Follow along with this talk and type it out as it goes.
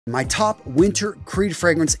My top winter Creed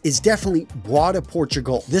fragrance is definitely Bois de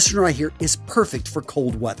Portugal. This one right here is perfect for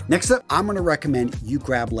cold weather. Next up, I'm gonna recommend you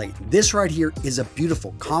grab Late. This right here is a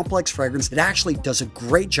beautiful, complex fragrance that actually does a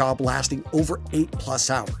great job lasting over 8+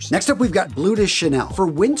 hours. Next up, we've got Bleu de Chanel. For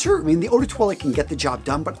winter, I mean, the Eau de Toilette can get the job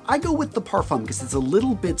done, but I go with the Parfum because it's a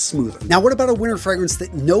little bit smoother. Now, what about a winter fragrance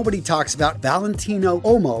that nobody talks about? Valentino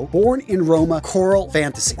Uomo, Born in Roma Coral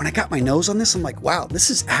Fantasy. When I got my nose on this, I'm like, wow, this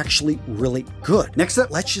is actually really good. Next up,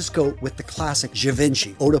 let's just go with the classic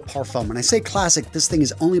Givenchy Eau de Parfum. When I say classic, this thing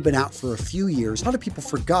has only been out for a few years. A lot of people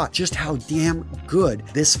forgot just how damn good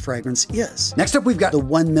this fragrance is. Next up, we've got the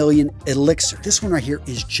 1 Million Elixir. This one right here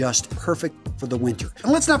is just perfect for the winter.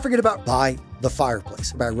 And let's not forget about By the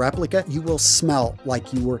Fireplace. By Replica, you will smell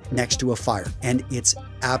like you were next to a fire, and it's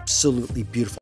absolutely beautiful.